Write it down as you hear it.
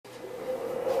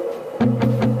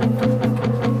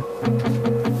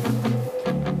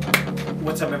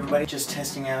What's up everybody? Just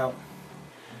testing out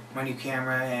my new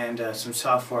camera and some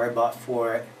software I bought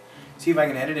for it. See if I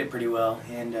can edit it pretty well,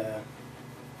 and I'm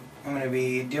going to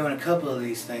be doing a couple of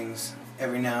these things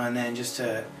every now and then just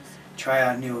to try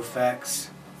out new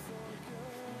effects.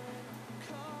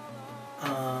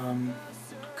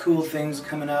 Cool things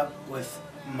coming up with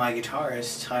my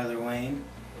guitarist Tyler Wayne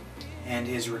and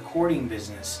his recording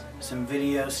business. Some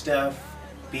video stuff.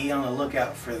 Be on the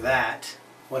lookout for that.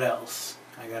 What else?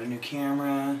 I got a new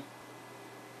camera.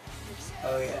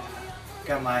 Oh yeah.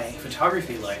 Got my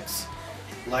photography lights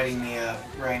lighting me up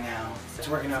right now. It's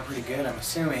working out pretty good, I'm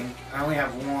assuming. I only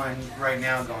have one right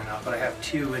now going up, but I have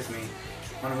two with me.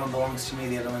 One of them belongs to me,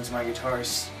 the other one's my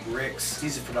guitarist, Rick's.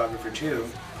 He's a photographer too.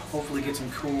 Hopefully get some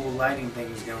cool lighting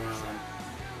things going on.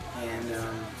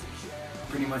 And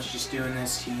pretty much just doing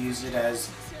this to use it as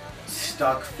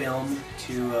stock film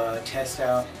to test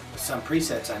out some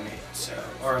presets I made,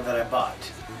 or that I bought.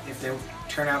 If they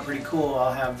turn out pretty cool,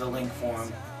 I'll have the link for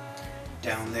them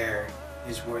down there,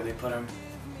 is where they put them.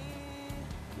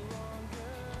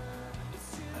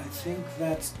 I think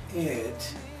that's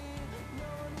it.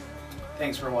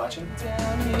 Thanks for watching.